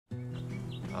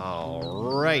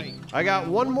All right. I got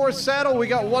one more saddle. We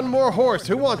got one more horse.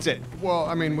 Who wants it? Well,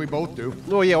 I mean, we both do.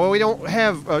 Oh, yeah. Well, we don't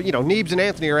have, you know, Neebs and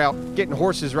Anthony are out getting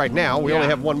horses right now. We only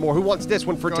have one more. Who wants this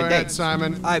one for Go today? ahead,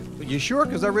 Simon. You sure?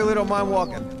 Because I really don't mind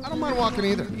walking. I don't mind walking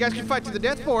either. You guys can fight to the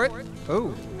death for it.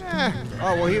 Oh. Eh.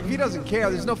 Oh, well, if he doesn't care,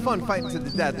 there's no fun fighting to the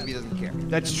death if he doesn't care.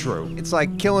 That's true. It's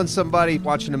like killing somebody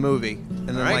watching a movie, and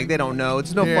then, Right. like, they don't know.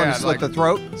 It's no Yeah, fun to slit like- the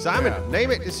throat. Simon,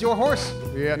 name it. It's your horse.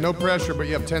 Yeah, no pressure, but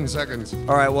you have 10 seconds.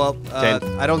 All right, well, 10.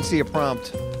 I don't see a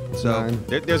prompt. So, 9,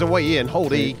 There's a way in.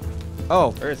 Hold E.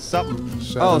 oh, There's something.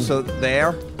 7, oh, so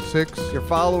there, 6. your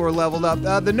follower leveled up.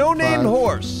 The no-name 5.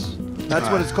 horse. That's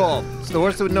what it's called. It's the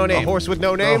horse with no A name. horse with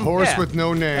no A name? horse Yeah. with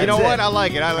no name. You know That's what? it. I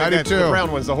like it. I like I do that. The too.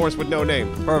 brown one's the horse with no name.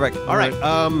 Perfect. All right.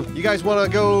 You guys want to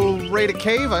go raid a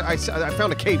cave? I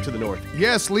found a cave to the north.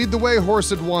 Yes, lead the way,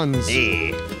 horsed ones.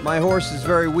 My horse is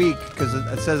very weak because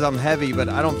it says I'm heavy, but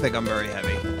I don't think I'm very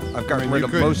heavy. I've gotten rid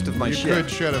of most of my you shit. You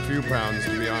could shed a few pounds,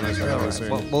 to be honest. I was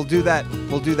saying. Well, we'll do that.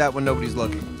 We'll do that when nobody's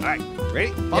looking. All right.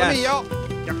 Ready? Follow Yes. me, y'all.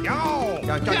 Y'all.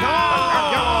 Yo,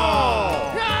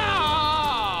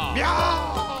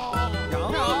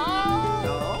 yo,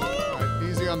 All right,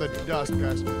 easy on the dust,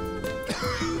 guys.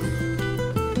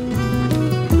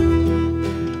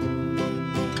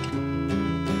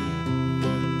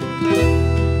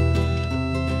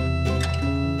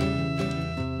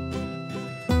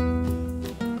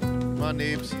 Come on,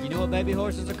 Neebs. You know what baby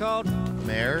horses are called?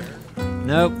 Mare?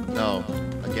 Nope. No.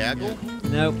 A gaggle?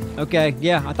 Nope. Okay.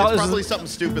 Yeah, I thought It's this probably was. something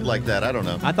stupid like that. I don't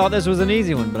know. I thought this was an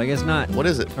easy one, but I guess not. What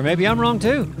is it? Or maybe I'm wrong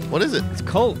too. What is it? It's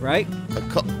Colt, right? A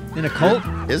Colt? In a Colt?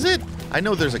 Is it? I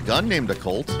know there's a gun named a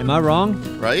Colt, Am I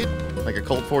wrong? right? Like a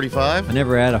Colt I 45?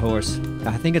 never had a horse.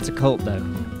 I think it's a Colt though.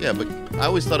 Yeah, but I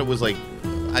always thought it was like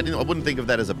I wouldn't think of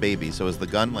that as a baby. So is the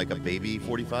gun like a baby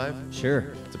 45?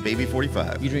 Sure. It's a baby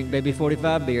 45. You drink baby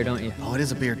 45 beer, don't you? Oh, it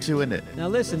is a beer too, isn't it? Now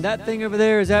listen, that thing over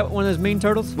there, is that one of those mean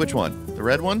turtles? Which one? The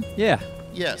red one? Yeah.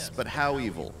 Yes, but how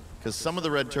evil? Because some of the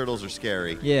red turtles are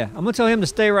scary. Yeah. I'm gonna tell him to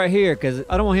stay right here because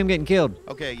I don't want him getting killed.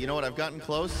 Okay, you know what? I've gotten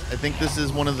close. I think this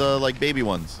is one of the like baby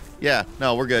ones. Yeah,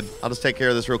 no, we're good. I'll just take care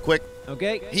of this real quick.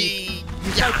 Okay? He, You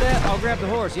like that? I'll grab the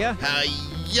horse, yeah?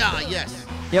 yeah, yes.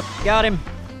 Yep, got him.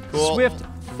 Cool. Swift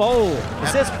foal. It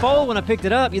says foal when I picked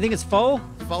it up. You think it's foal?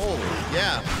 Foal,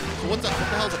 yeah. So what the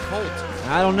hell's a Colt?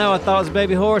 I don't know. I thought it was a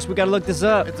baby horse. We gotta look this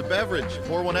up. It's a beverage.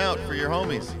 Pour one out for your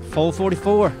homies. Foal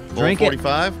 44. Drink Full it.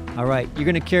 45? All right, you're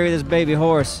gonna carry this baby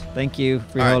horse. Thank you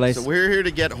for your All whole right, ace. so we're here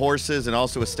to get horses and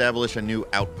also establish a new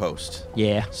outpost.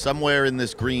 Yeah. Somewhere in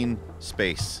this green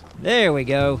space. There we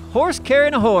go. Horse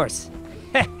carrying a horse.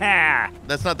 Ha ha!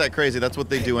 That's not that crazy. That's what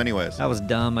they do anyways. That was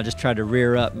dumb. I just tried to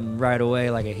rear up and ride away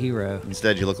like a hero.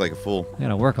 Instead, you look like a fool. I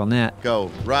gotta work on that.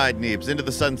 Go. Ride, Neebs. Into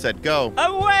the sunset. Go.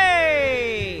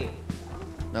 Away!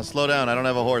 Now slow down. I don't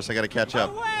have a horse. I got to catch up.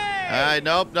 Away! All right,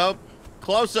 nope.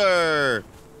 Closer.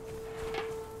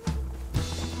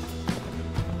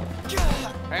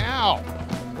 Ow!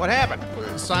 What happened?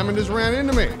 Simon just ran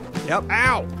into me. Yep.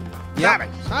 Ow. Yep.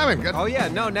 Simon, get. Oh, yeah.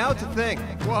 No, now it's a thing.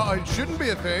 Well, it shouldn't be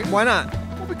a thing. Why not?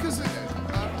 Well, because it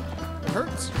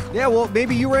hurts. Yeah, well,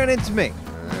 maybe you ran into me.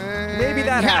 Maybe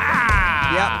that happened.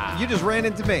 Ah! Yep, you just ran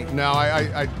into me. No,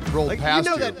 I rolled Like, past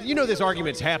you know this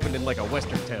argument's happened in like a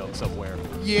western town somewhere.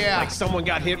 Yeah. Like someone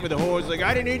got hit with a horse. Like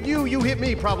I didn't hit you, you hit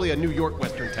me. Probably a New York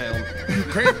western town. You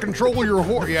can't control your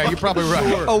horse. Yeah, you're probably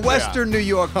right. A Western New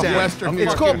York town. Western New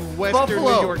It's York called town. Western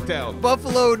Buffalo. New York town.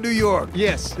 Buffalo, New York.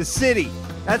 Yes. The city.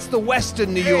 That's the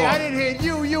Western New Hey, York. I didn't hit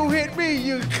you. You hit me.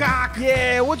 You cock.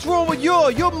 Yeah, what's wrong with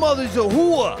your mother's a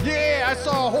whore. Yeah, I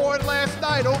saw a whore last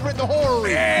night over at the whorery.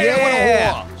 Yeah, what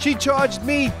a whore. she charged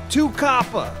me 2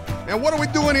 copper. And what are we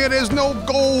doing here? There's no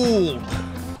gold.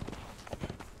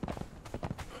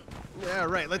 Yeah,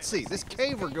 right. Let's see. This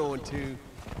cave we're going to,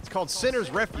 it's called Sinner's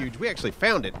Refuge. We actually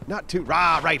found it. Not too,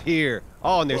 right here.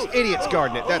 Oh, and there's idiots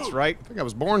guarding it. That's right. I think I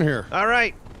was born here. All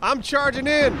right. I'm charging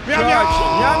in. Yum,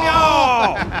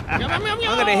 I'm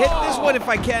gonna hit this one if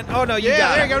I can. Oh no, you Yeah,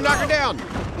 got there it. you go. Knock her down.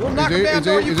 We'll knock her it- down is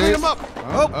or it- you is clean it- them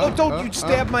up. Don't you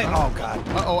stab my. Oh god.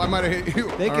 Uh-oh, I might have hit you.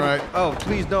 They All can. right. Oh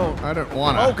please don't. I don't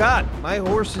want to. Oh god, my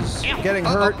horse is getting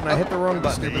hurt and I hit the wrong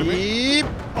button. Beep.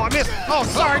 Oh, I missed. Oh,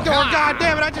 sorry, door. God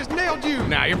damn it. I just nailed you.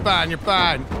 Nah, you're fine.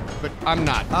 But I'm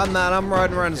not. I'm not. I'm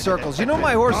riding around in circles. You know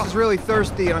my horse is really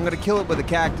thirsty and I'm gonna kill it with a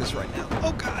cactus right now.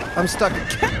 Oh god. I'm stuck in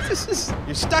cactuses.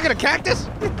 You're stuck in a cactus?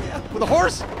 With a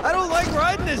horse? I don't like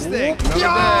riding this thing. Another day.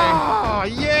 Oh,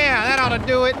 yeah. That ought to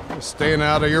do it. Staying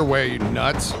out of your way, you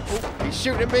nuts. He's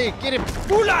shooting at me. Get him.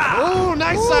 Hula! Oh,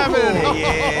 nice, Simon. Oh,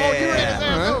 yeah. you ran his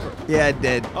ass over. Yeah, it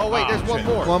did. Oh, wait, there's one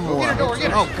more. One more. Get her door,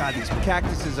 get her. Oh god, these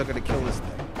cactuses are gonna kill this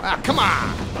thing. Ah, come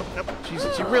on.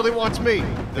 She really wants me.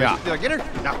 Yeah. Did I get her?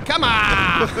 No. Come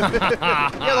on.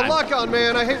 Yeah, the lock on,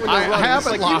 man. I hate when I you're running. have It's it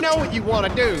like, you locked. know what you want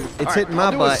to do. It's All hitting my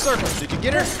I'll do butt. a circle. Did you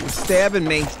get her? It's stabbing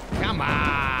me. Come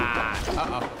on.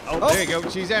 Oh, there you go.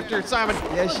 She's after Simon.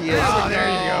 Yes, she is. Oh, there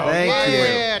you go. Thank you.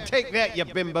 Yeah, take that, you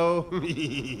bimbo.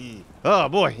 Oh,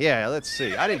 boy. Yeah, let's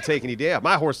see. I didn't take any damn.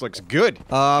 My horse looks good.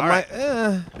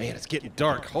 Man, it's getting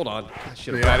dark. Hold on. I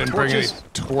should have Yeah, I brought didn't bring any torches.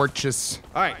 torches.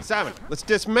 All right, Simon, let's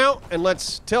dismount and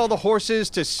let's tell the horses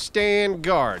to stand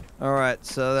guard. all right,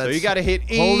 so that's. So you got to hit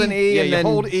E. Hold an E Yeah, and you then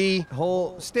hold E.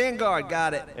 Hold stand guard.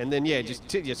 Got it. And then, yeah, just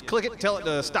click it, tell it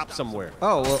to stop somewhere.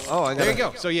 Oh well. Oh, I got. There you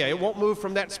go. So, yeah, it won't move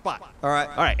from that spot. All right.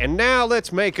 All right, and now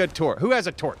let's make a torch. Who has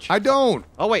a torch? I don't.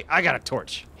 Oh, wait, I got a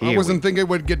torch. I wasn't thinking it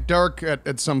would get dark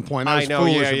at some point. That I was know,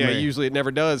 foolish yeah, of yeah. me. Usually it never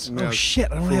does. Oh shit!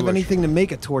 I don't have foolish. anything to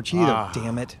make a torch either.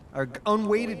 Damn it! I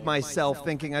unweighted myself,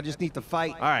 thinking I just need to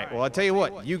fight. All right, well, I'll tell you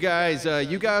what. You guys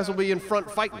will be in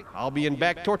front fighting. I'll be in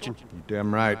back torching.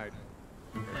 Damn right.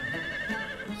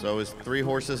 So is 3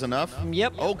 horses enough?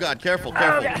 Yep. Oh God, careful,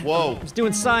 careful. Whoa. I was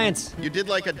doing science. You did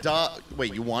like a dot.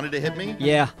 Wait, you wanted to hit me?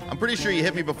 Yeah. I'm pretty sure you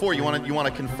hit me before. You want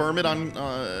to confirm it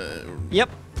on? Yep.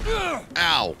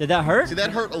 Ow. Did that hurt? See,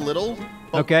 that hurt a little.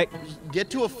 But Okay. Get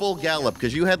to a full gallop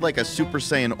because you had like a Super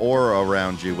Saiyan aura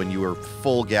around you when you were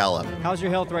full gallop. How's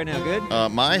your health right now?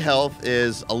 Good? My health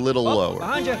is a little lower.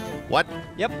 Behind you. What?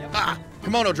 Yep. Ah,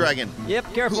 Kimono Dragon.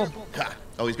 Yep. Careful. Ha.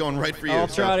 Oh, he's going right for you. I'll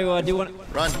so try to do one.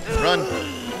 Run, run.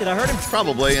 Did I hurt him?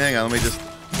 Probably. Hang on, let me just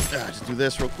do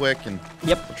this real quick. And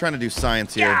Yep. we're trying to do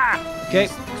science here. Okay.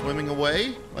 Swimming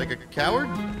away like a coward.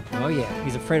 Oh yeah.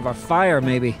 He's afraid of our fire,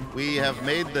 maybe. We have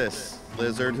made this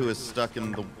lizard who is stuck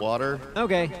in the water.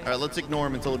 Okay. All right, let's ignore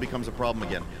him until it becomes a problem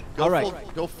again. Go All right.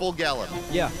 Go full gallop.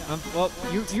 Yeah. Well,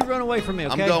 you run away from me,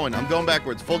 okay? I'm going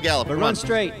backwards. Full gallop. But Come run on.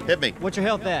 straight. Hit me. What's your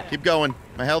health at? Keep going.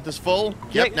 My health is full.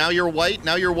 Okay. Yep. Now you're white.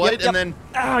 Now you're white, Yep, and then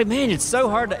Oh man, it's so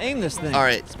hard to aim this thing. All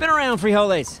right. Spin around,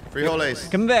 frijoles. frijoles.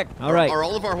 Coming back. All right. Are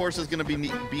all of our horses going to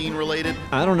be bean related?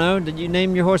 I don't know. Did you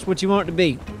name your horse what you want it to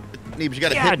be? Neebs, you got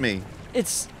to God. hit me.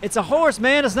 It's a horse,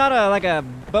 man. It's not like a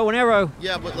bow and arrow.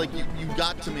 Yeah, but like you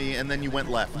got to me and then you went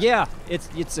left. Yeah,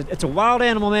 it's a wild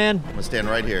animal, man. I'm gonna stand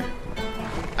right here.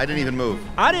 I didn't even move.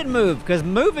 I didn't move because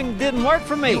moving didn't work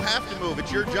for me. You have to move.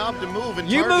 It's your job to move and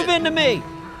You target. move into me.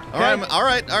 All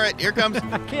right, all right. Here comes.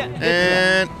 I can't. hit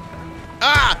And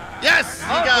yes, you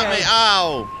got Okay. me.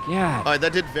 Ow. you. Yeah. All right,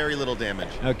 that did very little damage.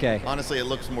 Okay. Honestly, it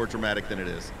looks more dramatic than it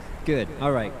is. Good.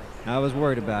 All right. I was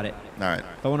worried about it. All right.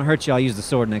 If I want to hurt you, I'll use the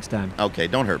sword next time. Okay,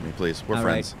 don't hurt me, please. We're All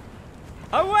friends.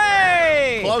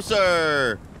 Away!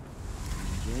 Closer.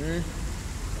 Oh,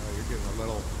 you're getting a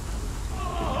little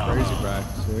crazy, Brad.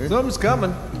 See? Something's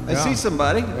coming. I Yeah. see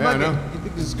somebody. Yeah, I know. You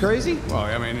think this is crazy? Well,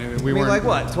 I mean, I mean, like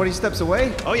what? 20 steps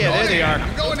away? Oh, yeah, there they are.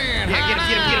 I'm going in. Yeah, get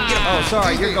him. Oh,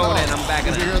 sorry, you're going in. I'm Did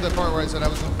backing you up. hear the part where I said I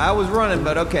was? I was running,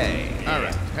 but okay. All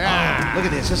right. Ah, Look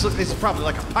at this. This is probably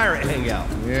like a pirate hangout.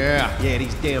 yeah. Yeah,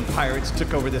 these damn pirates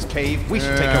took over this cave. We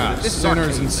should take over this. This is our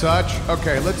sinners cave. and such.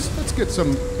 Okay, let's get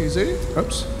some easy.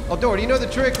 Oops. Oh, Dora, do you know the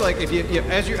trick? Like, if you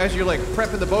as you're like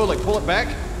prepping the bow, like pull it back,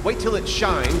 wait till it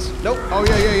shines. Nope. Oh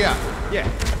yeah. Yeah.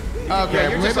 Okay, Yeah,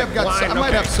 you're maybe just, like, I've got. blind, I might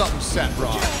okay. have something set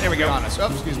wrong. There we to be go. honest. Oh,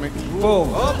 excuse me. Boom.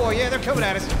 Oh boy, yeah, they're coming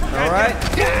at us. All right.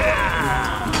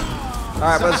 All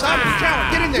right, but Simon,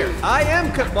 Chow, get in there. I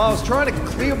am. Well, I was trying to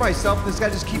clear myself. This guy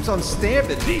just keeps on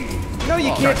stabbing me. You know,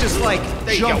 you can't just like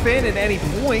There you jump go. in at any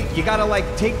point. You gotta like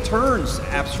take turns.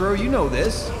 Abstro, you know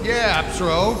this. Yeah,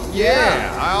 Abstro.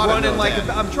 Yeah, I ought to running know like that.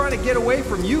 I'm trying to get away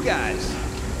from you guys.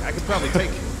 I could probably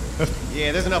take.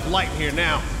 Yeah, there's enough light here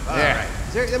now. All Yeah. right.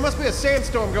 There must be a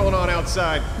sandstorm going on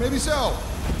outside. Maybe so.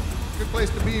 Good place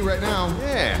to be right now.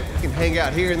 Yeah, we can hang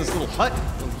out here in this little hut,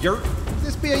 little yurt. Could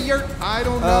this be a yurt? I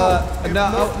don't know.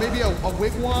 no. Maybe a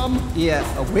wigwam. Yeah,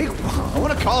 a wigwam. I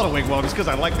want to call it a wigwam just because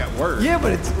I like that word. Yeah,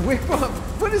 but it's a wigwam.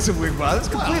 What is a wigwam? That's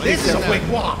completely This is a different.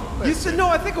 wigwam. You said no.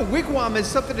 I think a wigwam has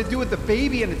something to do with the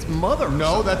baby and its mother. or No,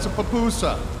 something. that's a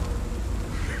papusa.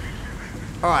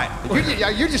 All right.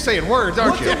 You're just saying words,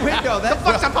 aren't What's you? a window? The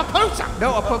fuck's a papoose?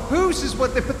 No, a papoose is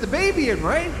what they put the baby in,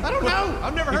 right? I don't know.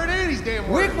 I've never heard any of these damn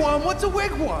words. Wigwam. What's a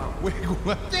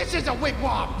wigwam? This is a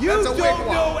wigwam. You That's a don't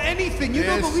wigwam. know anything. You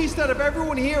know Yes. the least out of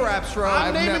everyone here, Abstro.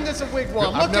 I'm naming this a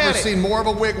wigwam. I've Look never at seen more of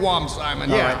a wigwam,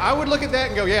 Simon. Yeah, I would look at that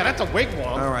and go, yeah, that's a wigwam.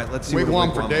 All right, let's see. Wigwam what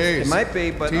a for wigwam is. days. It might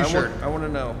be, but T-shirt. I want to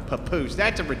know. Papoose.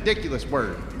 That's a ridiculous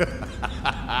word.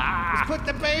 Let's put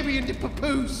the baby into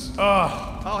papoose.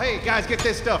 Oh, hey, guys, get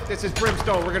this stuff. This is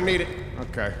brimstone. We're going to need it.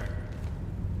 Okay.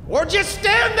 Or just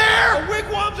stand there! A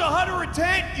wigwam's under a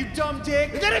tent, you dumb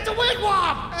dick. Then it's a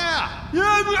wigwam!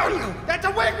 Yeah. That's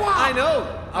a wigwam! I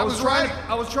know. I was right.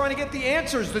 trying to get the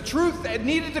answers, the truth that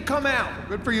needed to come out.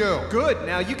 Good for you. Good.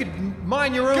 Now you can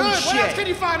mind your own Good. shit. What else can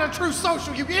you find on True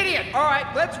Social, you idiot? All right,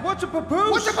 what's a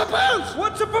papoose? What's a papoose?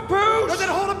 What's a papoose? Does it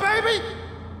hold a baby?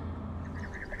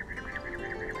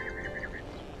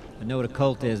 I know what a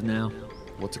colt is now.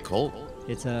 What's a colt?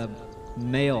 It's a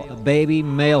baby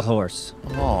male horse.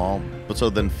 Oh, but so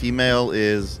then female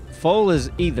is... Foal is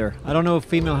either. I don't know if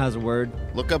female has a word.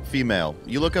 Look up female.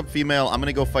 You look up female, I'm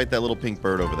gonna go fight that little pink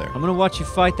bird over there. I'm gonna watch you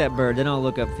fight that bird, then I'll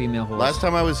look up female horse. Last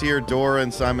time I was here, Dora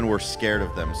and Simon were scared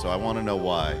of them, so I want to know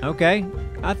why. Okay,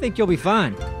 I think you'll be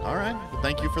fine. All right, well,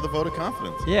 thank you for the vote of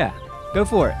confidence. Yeah, go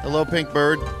for it. Hello, pink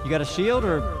bird. You got a shield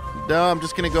or No, I'm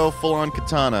just gonna go full-on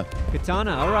katana.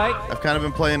 katana? All right. I've kind of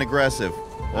been playing aggressive.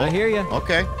 I hear ya.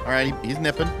 Okay, all right, he's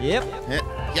nipping. Yep. Hit.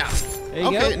 Yeah. There you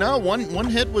Okay, go. no, one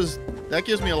hit was... That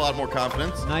gives me a lot more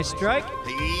confidence. Nice strike.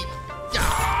 Yeah.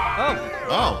 Oh,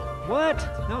 Oh, what?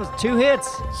 That was 2 hits.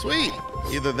 sweet.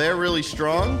 Either they're really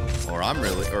strong, or I'm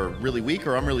really weak,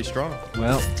 or I'm really strong.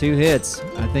 Well, 2 hits.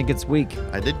 I think it's weak.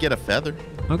 I did get a feather.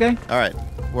 Okay, All right,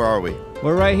 where are we?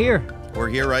 we're right here. We're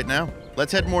here right now.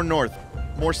 Let's head more north,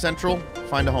 more central,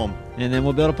 find a home. And then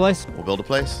we'll build a place. We'll build a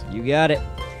place. You got it.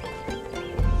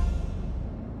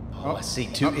 Oh, I see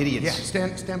 2 idiots.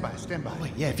 Yeah, stand by.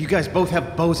 Yeah, if you guys both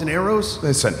have bows and arrows,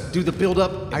 Listen, do the build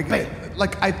up.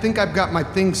 I think I've got my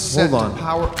things set Hold on. to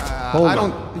power. Hold I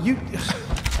on. don't. You.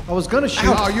 I was gonna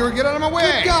shoot. Oh, you were getting out of my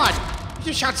way. Good God! You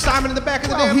just shot Simon in the back of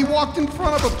the Well, damn... he walked in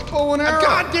front of a bow and arrow.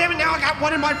 God damn it, now I got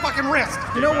one in my fucking wrist!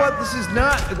 You know what? This is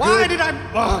not. Why good. did I...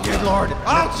 Oh, good Lord.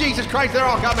 Oh, Jesus Christ, they're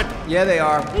all coming. Yeah, they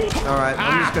are. All right,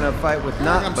 I'm just gonna fight with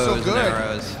not I'm so bows good. and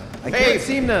arrows. I Hey. can't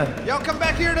seem to. Y'all come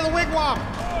back here to the wigwam.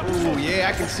 Ooh, yeah,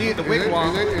 I can see it, the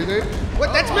wigwam. Is it?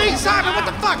 What? That's me, Simon. What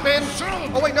the fuck, man?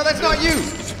 Oh, wait, no, that's not you.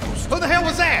 Who the hell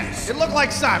was that? It looked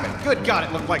like Simon. Good God,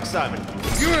 it looked like Simon.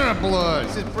 You're in blood.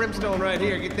 This is brimstone right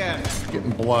here. Get that. Getting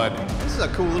blood. This is a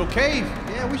cool little cave.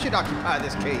 Yeah, we should occupy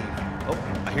this cave. Oh,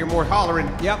 I hear more hollering.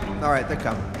 Yep. All right, they're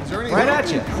coming. Is there any Right help?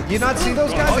 at you. You not see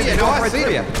those guys? Oh, They yeah, no, walk I right seen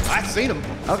through him. I seen him.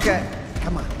 you. Okay.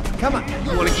 Come on. Come on.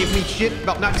 You want to give me shit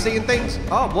about not seeing things?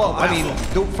 Oh well, I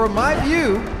mean, from my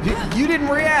view, you didn't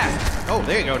react. Oh,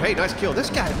 there you go. Hey, nice kill.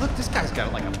 This guy, look, this guy's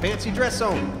got like a fancy dress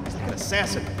on. He's like an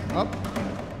assassin. Up.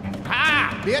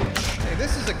 Ah, bitch. Hey,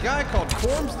 this is a guy called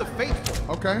Corms the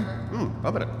Faithful. Okay.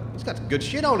 He's got some good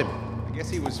shit on him. I guess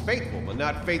he was faithful, but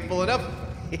not faithful enough.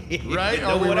 Right? You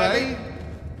know Are we what I right? mean?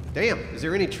 Damn, is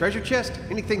there any treasure chest?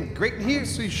 Anything great in here?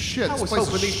 See shit. I This was place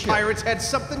hoping is these shit. pirates had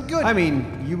something good. I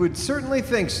mean, you would certainly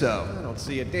think so. I don't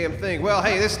see a damn thing. Well,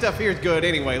 hey, this stuff here is good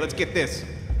anyway. Let's get this.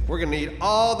 We're gonna need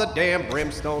all the damn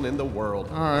brimstone in the world.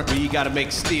 All right. We gotta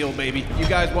make steel, baby. You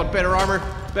guys want better armor?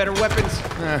 Better weapons?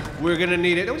 We're gonna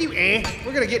need it. Don't you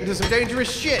We're gonna get into some dangerous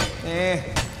shit.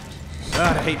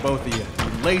 God, I hate both of you.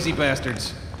 You lazy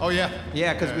bastards. Oh yeah.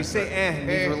 Yeah, because we say and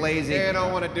means we're lazy. I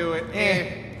don't want to do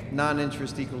it.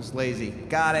 Non-interest equals lazy.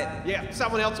 Got it. Yeah,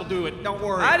 someone else will do it. Don't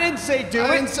worry. I didn't say do it.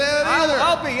 I didn't say that either.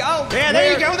 I'll Yeah,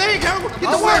 there you go. There you go. Get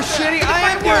I'll to wear work. shitty. Get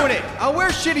I am to work. doing it. I'll wear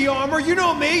shitty armor. You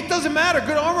know me. It doesn't matter.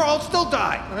 Good armor, I'll still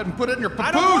die. Go ahead and put it in your papoose.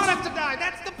 I don't want us to die.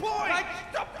 That's the point.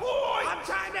 That's the point. I'm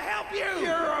trying to help you.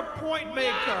 You're a point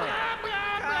maker.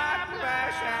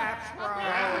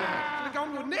 Should've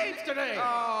gone with Neebs today.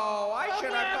 Oh, I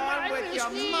should have gone with your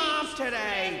mom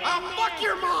today. Oh, fuck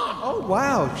your mom. Oh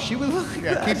wow, she would look at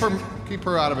Yeah, that. keep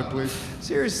her out of it, please.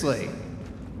 Seriously.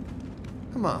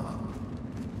 Come on.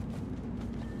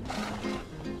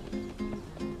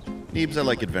 Neebs, I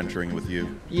like adventuring with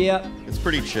you. Yep. It's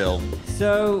pretty chill.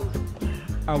 So,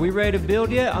 are we ready to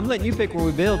build yet? I'm letting you pick where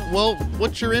we build. Well,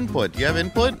 what's your input? Do you have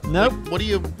input? Nope.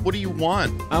 Like, what do you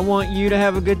want? I want you to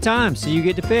have a good time, so you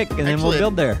get to pick, and then we'll Actually,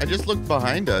 build there. I just looked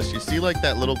behind us. You see like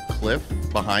that little cliff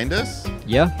behind us?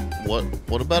 Yeah.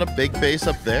 What about a big base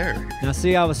up there? Now,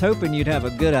 see, I was hoping you'd have a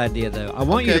good idea, though. I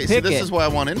want you Okay, to see, pick this it. is why I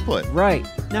want input. Right.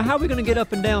 Now, how are we going to get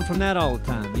up and down from that all the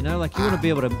time? You know, like you want to be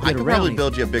able to get I could around. probably these.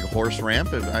 build you a big horse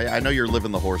ramp. I know you're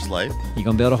living the horse life. You're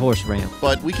going to build a horse ramp.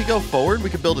 But we could go forward. We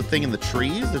could build a thing in the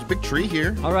trees. There's a big tree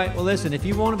here. All right, well, listen, if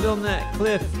you want to build in that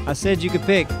cliff, I said you could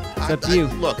pick. It's up to you.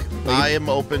 Look, I am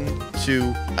open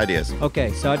to ideas.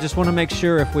 Okay, so I just want to make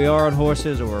sure if we are on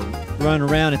horses or running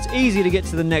around, it's easy to get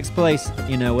to the next place,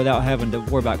 you know, without having to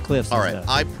worry about cliffs All and right,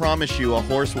 stuff. I promise you a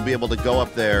horse will be able to go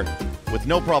up there with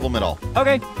no problem at all.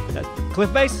 Okay,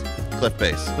 cliff base? Cliff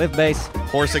base. Cliff base.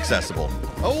 Horse accessible.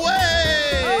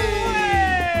 Away!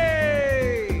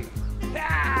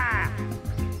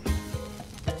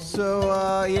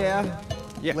 So, yeah.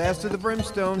 Yeah. Last of the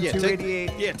brimstone, Yeah,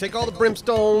 288. take all the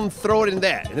brimstone, throw it in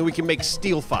that, and then we can make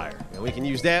steel fire. And we can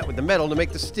use that with the metal to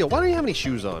make the steel. Why don't you have any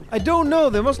shoes on? I don't know.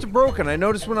 They must have broken. I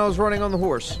noticed when I was running on the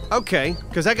horse. Okay,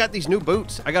 because I got these new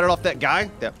boots. I got it off that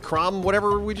guy, that Crom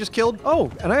whatever we just killed.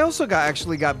 Oh, and I also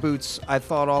actually got boots I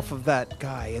thought off of that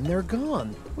guy, and they're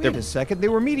gone. Wait a second. They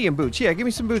were medium boots. Yeah, give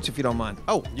me some boots if you don't mind.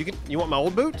 Oh, you want my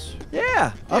old boots?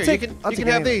 Yeah, You can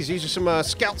have these. These are some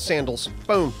scout sandals.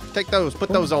 Boom. Take those. Put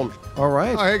those on. All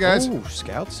right. Oh, hey, guys. Ooh,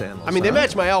 scout sandals. I mean, they huh?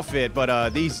 match my outfit, but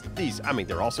these, I mean,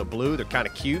 they're also blue. They're kind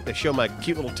of cute. They show my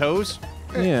cute little toes.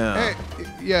 Yeah. Hey,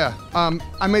 yeah.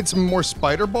 I made some more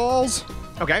spider balls.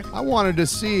 Okay. I wanted to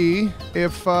see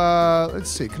if, let's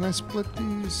see, can I split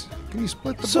these? Can you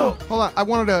split the ball? Hold on, I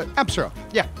wanted to, Absro.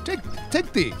 Yeah.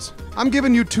 Take these. I'm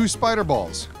giving you 2 spider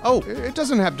balls. Oh. It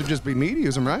doesn't have to just be me to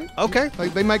use them, right? Okay.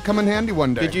 Like, they might come in handy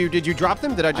one day. Did you drop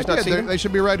them? Did I just not did. see them? They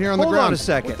should be right here on the Hold ground. on a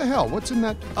second. What the hell? What's in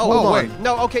that? Oh, wait.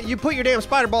 No, okay. You put your damn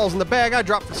spider balls in the bag I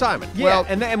dropped for Simon. Yeah, Well-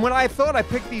 and when I thought I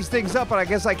picked these things up, but I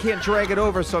guess I can't drag it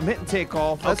over, so I'm hitting take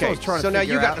off. That's what I Okay. was trying to So now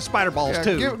figure you got out. the spider balls Yeah,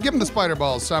 too. give him the spider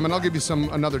balls, Simon. I'll give you some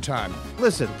another time.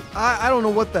 Listen, I don't know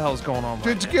what the hell's going on.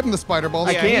 Dude, give him the spider balls.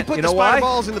 I Yeah, can't. you put You the know spider why?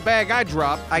 balls in the bag I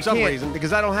dropped for I some can't reason.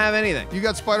 because I don't have anything. You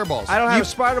got spider balls. I don't have a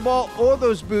spider ball or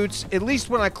those boots. At least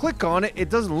when I click on it,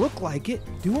 it doesn't look like it.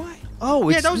 Do I? Oh,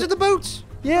 Yeah, it's those are the boots.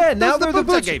 Yeah, now are the they're the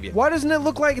boots I boots. gave you. Why doesn't it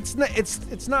look like it's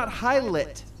not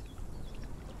highlit?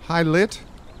 High lit.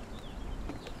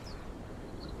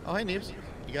 Oh, hey, Neebs.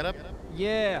 You got up?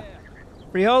 Yeah.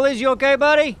 Frijoles, you okay,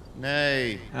 buddy?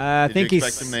 Nay. I Did think you he's-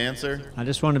 expect him to answer? I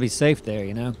just want to be safe there,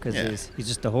 you know, because Yeah. he's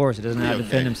just a horse. He doesn't know how to Okay.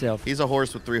 defend himself. He's a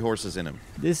horse with 3 horses in him.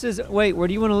 This is, wait, where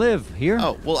do you want to live? Here?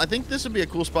 Oh, well, I think this would be a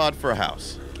cool spot for a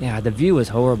house. Yeah, the view is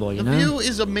horrible, you The know? view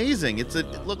is amazing.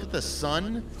 Look at the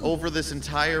sun over this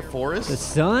entire forest. The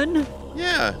sun?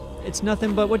 Yeah. It's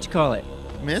nothing but, what you call it?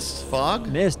 Mist, fog.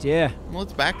 Mist, yeah. Well,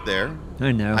 it's back there.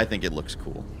 I know. I think it looks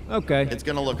cool. Okay. It's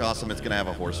gonna look awesome. It's gonna have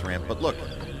a horse ramp. But look,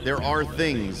 there are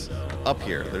things up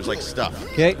here. There's like stuff.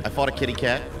 'Kay. I fought a kitty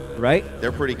cat. Right?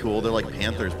 They're pretty cool. They're like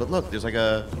panthers. But look, there's like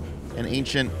an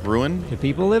ancient ruin. Do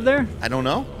people live there? I don't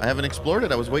know. I haven't explored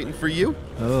it. I was waiting for you.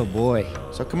 Oh, boy.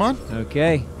 So come on.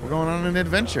 Okay. We're going on an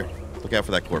adventure. Look out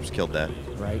for that corpse. Killed that.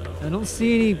 Right. I don't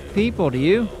see any people, do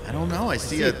you? I don't know. I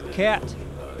see a Cat.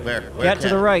 where? Cat to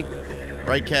the right.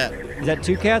 Right cat. Is that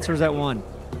 2 cats or is that 1?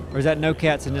 Or is that no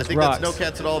cats and I just think rocks? that's no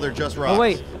cats at all. They're just rocks. Oh,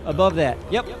 wait. Above that.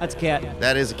 Yep, that's a cat.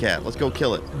 That is a cat. Let's go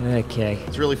kill it. Okay.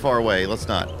 It's really far away. Let's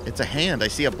not. It's a hand. I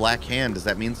see a black hand. Does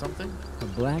that mean something? A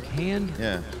black hand?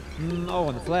 Yeah. Oh,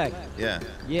 on the flag. Yeah.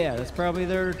 Yeah, that's probably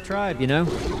their tribe, you know?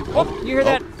 Oh, you hear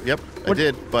that? Yep, I What-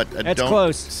 did, but I That's don't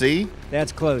close. see.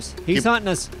 That's close. He's Keep- hunting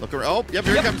us. Look around. Oh, yep,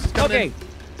 here he comes. He's coming Okay. in.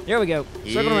 There we go.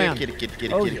 Circle Yeah, around. get it,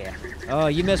 Oh, get it. yeah. Oh,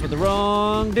 you messed with the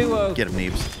wrong duo. Get him,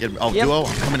 Neebs. Get him. Oh, Yep. duo,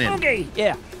 I'm coming in. Okay,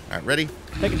 yeah. All right, ready?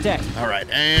 Take attack. All right,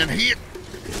 and hit.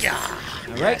 Yeah.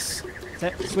 All right. Yes.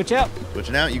 Switch out.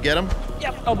 Switching out. You get him?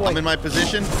 Yep. Oh, boy. I'm in my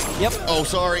position. Yep. Oh,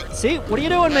 sorry. See? What are you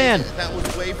doing, man? That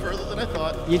was way further than I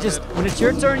thought. You just, when it's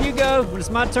your turn, you go. When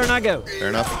it's my turn, I go. Fair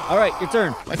enough. All right, your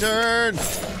turn. My turn.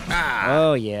 Ah.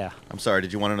 Oh, yeah. I'm sorry.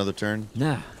 Did you want another turn?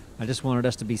 Nah, I just wanted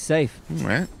us to be safe. All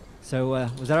right. So,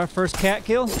 was that our first cat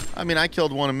kill? I mean, I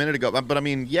killed one a minute ago, but I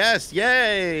mean, yes,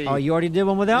 yay. Oh, you already did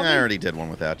one without I me? already did one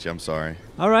without you. I'm sorry.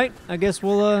 All right, I guess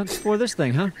we'll explore this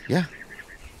thing, huh? Yeah.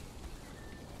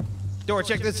 Door,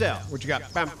 check this out. What you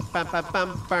got? Bam, bam, bam,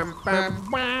 bam, bam,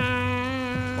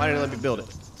 bam. Why didn't it let me build it?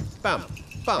 Bam,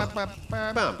 bam,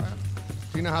 bam.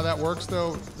 Do you know how that works,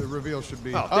 though? The reveal should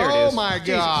be. Oh, there it is. My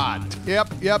Jesus. God.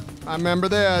 Yep. I remember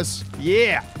this.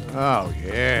 Yeah. Oh,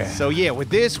 yeah. So yeah, with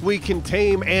this we can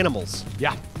tame animals.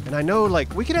 Yeah. And I know,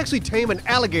 like, we could actually tame an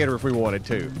alligator if we wanted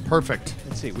to. Perfect.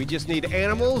 Let's see, we just need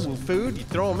animals and food. You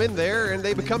throw them in there, and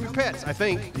they become your pets. I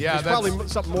think. Yeah, There's probably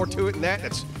something more to it than that.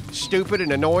 That's stupid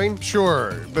and annoying.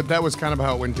 Sure, but that was kind of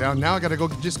how it went down. Now I gotta go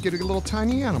just get a little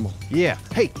tiny animal. Yeah.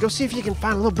 Hey, go see if you can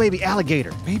find a little baby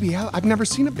alligator. I've never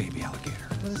seen a baby alligator.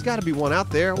 Well, there's got to be one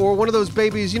out there, or one of those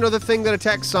babies. You know the thing that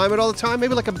attacks Simon all the time?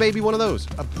 Maybe like a baby one of those.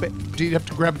 Do you have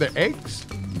to grab the eggs?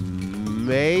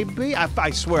 Maybe.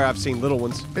 I swear I've seen little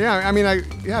ones. Yeah, I mean,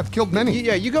 I've killed many.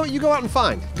 Yeah, you go out and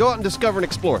find. Go out and discover and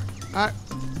explore.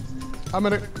 I'm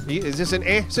gonna. Is this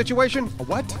an situation? A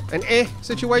what? An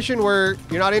situation where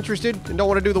you're not interested and don't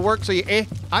want to do the work, so you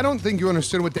I don't think you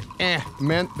understood what the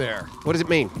meant there. What does it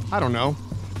mean? I don't know.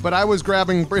 But I was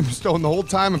grabbing brimstone the whole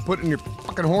time and putting in your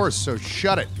fucking horse, so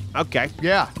shut it. Okay.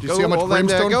 Yeah. Do you see how much then,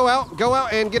 brimstone? go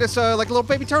out and get us like a little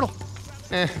baby turtle.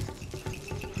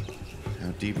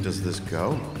 deep does this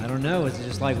go? I don't know. Is it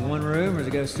just like one room, or does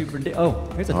it go super deep? Oh,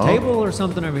 there's a table or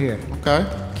something over here. Okay.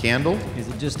 Candle. Is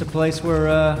it just a place where,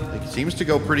 It seems to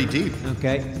go pretty deep.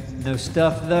 okay, no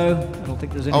stuff though? I don't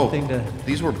think there's anything to...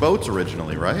 These were boats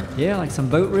originally, right? Yeah, like some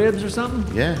boat ribs or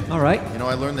something? Yeah. All right. You know,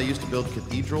 I learned they used to build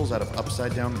cathedrals out of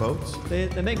upside-down boats. They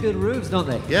make good roofs, don't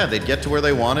they? Yeah, they'd get to where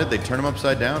they wanted, they'd turn them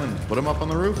upside down and put them up on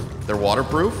the roof. They're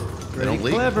waterproof. They don't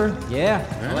leak. Clever. Yeah.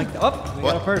 I like that. Oh, we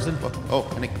got a What? person. Oh,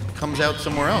 and it comes out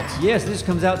somewhere else. Yes, this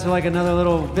comes out to like another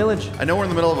little village. I know we're in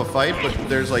the middle of a fight, but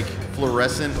there's like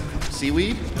fluorescent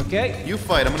seaweed. Okay. You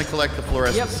fight. I'm gonna collect the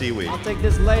fluorescent seaweed. I'll take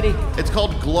this lady. It's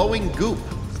called glowing goop.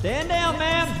 Stand down,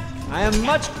 ma'am. I am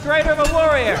much greater of a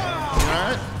warrior. All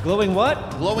right. Glowing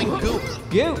what? Glowing goop.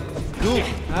 Goop. Goop.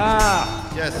 Ah.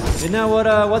 Yes. You know what?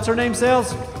 What's her name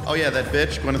sells? Oh yeah, that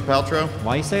bitch, Gwyneth Paltrow.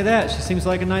 Why you say that? She seems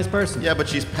like a nice person. Yeah, but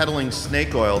she's peddling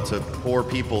snake oil to poor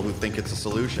people who think it's a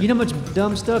solution. You know how much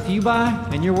dumb stuff you buy,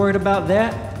 and you're worried about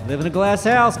that? Live in a glass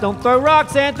house. Don't throw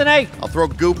rocks, Anthony. I'll throw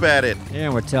goop at it.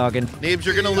 Yeah, we're talking. Neebs,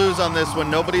 you're gonna lose on this one.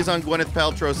 Nobody's on Gwyneth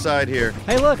Paltrow's side here.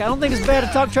 Hey, look, I don't think it's bad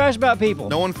to talk trash about people.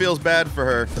 No one feels bad for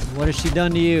her. What has she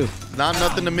done to you? Not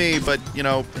nothing to me, but, you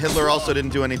know, Hitler also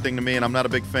didn't do anything to me, and I'm not a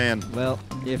big fan. Well,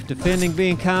 if defending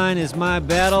being kind is my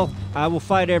battle, I will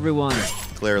fight everyone.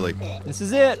 Clearly. This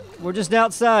is it. We're just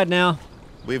outside now.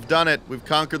 We've done it. We've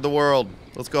conquered the world.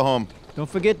 Let's go home. Don't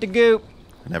forget to goop.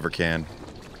 I never can.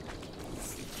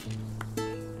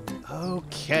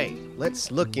 Okay,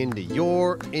 let's look into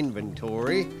your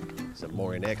inventory. Some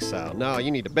more in exile. No,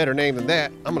 you need a better name than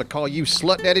that. I'm gonna call you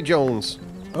Slut Daddy Jones.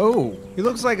 Oh, he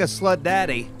looks like a slut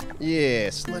daddy. Yeah,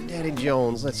 Slut Daddy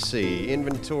Jones. Let's see.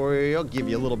 Inventory. I'll give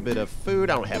you a little bit of food.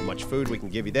 I don't have much food. We can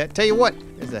give you that. Tell you what,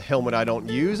 there's a helmet I don't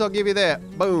use. I'll give you that.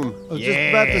 Boom. I was just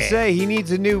about to say, he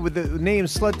needs a new, with the name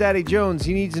Slut Daddy Jones,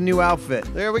 he needs a new outfit.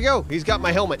 There we go. He's got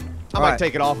my helmet. I All might right.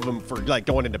 take it off of him for like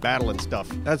going into battle and stuff.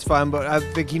 That's fine, but I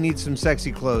think he needs some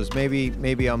sexy clothes.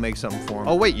 Maybe I'll make something for him.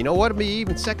 Oh wait, you know what would be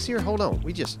even sexier? Hold on.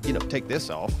 We just, take this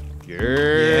off.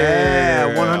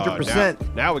 Yeah,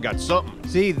 100%. Now we got something.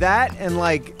 See, that and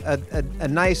like a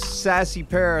nice sassy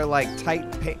pair of like tight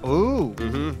pants. Ooh,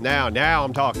 Now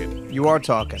I'm talking. you are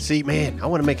talking. See, man, I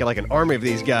want to make it like an army of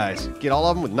these guys. Get all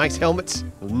of them with nice helmets,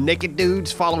 naked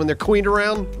dudes following their queen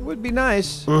around. It would be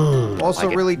nice. Also,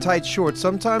 like it. really tight shorts.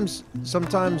 Sometimes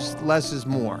less is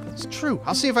more. It's true.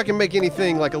 I'll see if I can make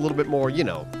anything like a little bit more,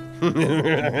 Yeah, like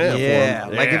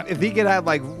Yeah. if he could have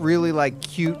like really like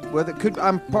cute,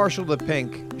 I'm partial to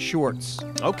pink shorts.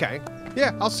 Okay.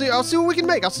 Yeah, I'll see what we can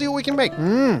make.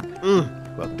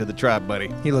 Welcome to the tribe,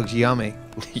 buddy. He looks yummy.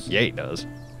 Yeah, he does.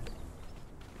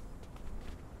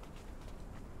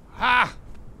 Ha!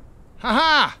 Ha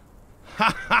ha!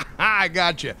 Ha ha ha! I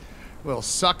got you. Little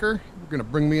sucker. You're gonna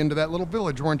bring me into that little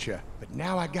village, weren't you? But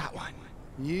now I got one.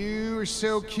 You are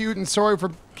so cute, and sorry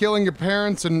for killing your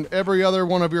parents and every other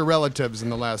one of your relatives in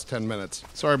the last 10 minutes.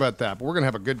 Sorry about that, but we're gonna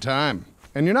have a good time.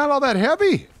 And you're not all that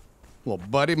heavy. Little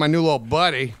buddy, my new little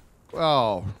buddy.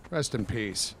 Oh, rest in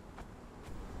peace.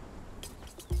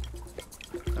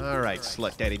 All right,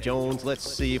 Slut Daddy Jones,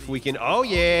 let's see if we can... Oh,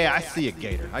 yeah, I see a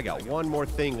gator. I got one more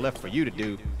thing left for you to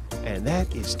do, and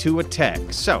that is to attack.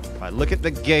 So, if I look at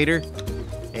the gator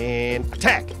and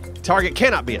attack. Target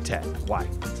cannot be attacked. Why?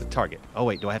 It's a target. Oh,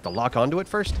 wait, do I have to lock onto it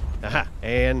first? Aha,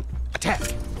 and attack.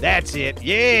 That's it.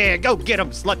 Yeah, go get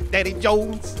him, Slut Daddy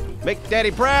Jones. Make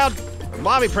Daddy proud,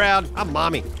 Mommy proud. I'm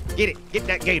Mommy. Get it. Get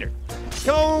that gator.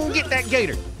 Come on, get that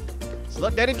gator.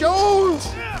 Slut Daddy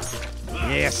Jones.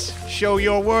 Yes, show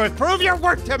your worth. Prove your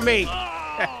worth to me.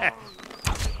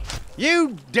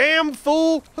 You damn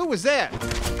fool. Who was that?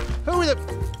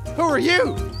 Who are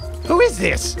you? Who is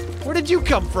this? Where did you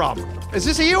come from? Is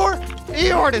this Eeyore?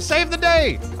 Eeyore to save the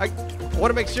day. I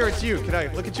want to make sure it's you. Can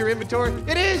I look at your inventory?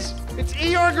 It is. It's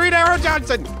Eeyore Green Arrow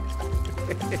Johnson.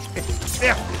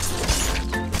 Yeah.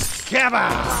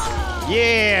 Cabba.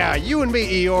 Yeah, you and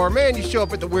me, Eeyore. Man, you show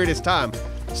up at the weirdest time.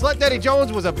 Slut Daddy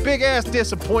Jones was a big-ass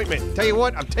disappointment. Tell you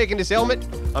what, I'm taking this helmet.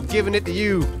 I'm giving it to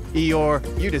you,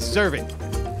 Eeyore. You deserve it.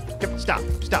 Come, stop,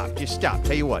 just stop.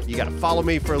 Tell you what, you gotta follow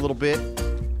me for a little bit.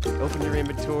 Open your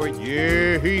inventory.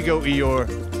 Yeah, here you go, Eeyore.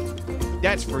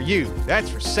 That's for you. That's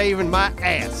for saving my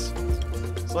ass.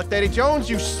 Slut Daddy Jones,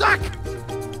 you suck!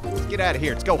 Let's get out of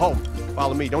here. Let's go home.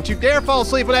 Follow me. Don't you dare fall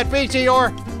asleep on that beach,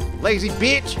 Eeyore. Lazy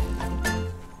bitch.